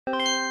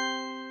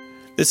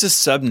This is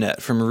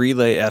Subnet from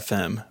Relay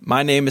FM.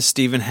 My name is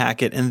Stephen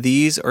Hackett, and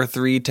these are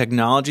 3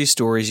 technology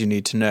stories you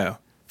need to know.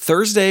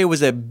 Thursday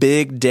was a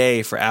big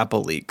day for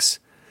Apple leaks.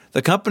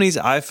 The company's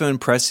iPhone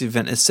press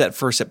event is set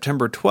for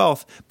September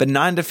 12th, but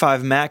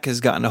 9to5Mac has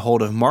gotten a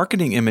hold of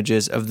marketing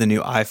images of the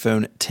new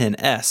iPhone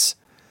XS.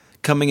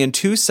 Coming in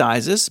 2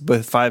 sizes,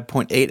 both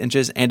 5.8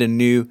 inches and a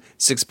new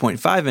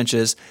 6.5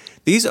 inches,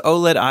 these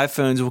OLED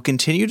iPhones will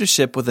continue to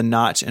ship with a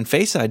notch and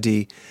Face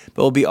ID,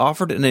 but will be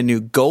offered in a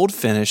new gold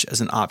finish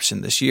as an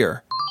option this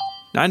year.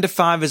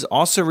 9to5 is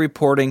also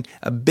reporting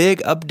a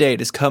big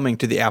update is coming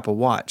to the Apple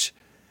Watch.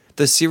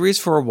 The Series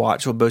 4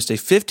 watch will boast a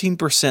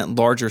 15%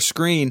 larger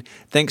screen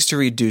thanks to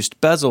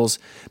reduced bezels,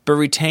 but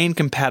retain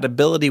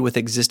compatibility with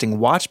existing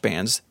watch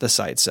bands, the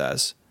site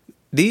says.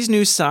 These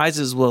new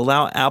sizes will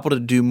allow Apple to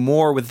do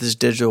more with its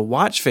digital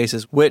watch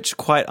faces, which,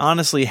 quite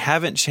honestly,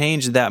 haven't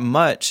changed that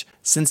much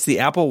since the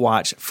Apple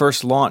Watch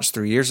first launched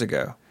 3 years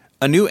ago.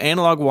 A new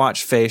analog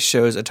watch face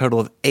shows a total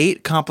of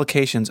 8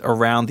 complications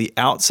around the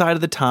outside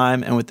of the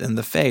time and within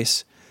the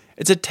face.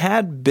 It's a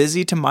tad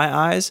busy to my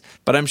eyes,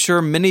 but I'm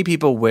sure many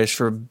people wish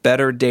for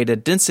better data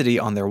density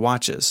on their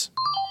watches.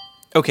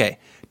 Okay,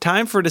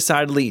 time for a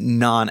decidedly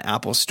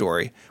non-Apple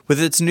story. With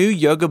its new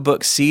YogaBook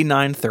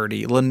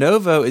C930,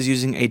 Lenovo is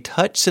using a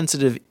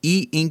touch-sensitive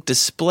e-ink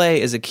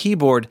display as a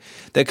keyboard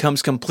that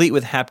comes complete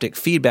with haptic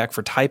feedback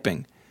for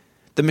typing.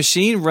 The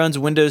machine runs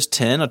Windows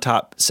 10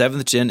 atop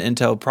 7th Gen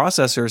Intel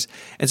processors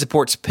and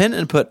supports pen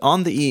input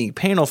on the e-ink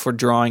panel for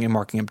drawing and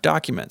marking up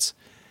documents.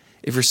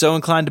 If you're so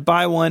inclined to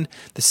buy one,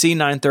 the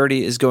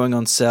C930 is going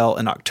on sale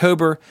in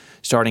October,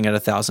 starting at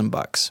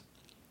 $1,000.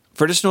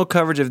 For additional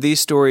coverage of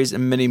these stories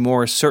and many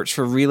more, search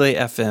for Relay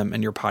FM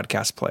in your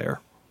podcast player.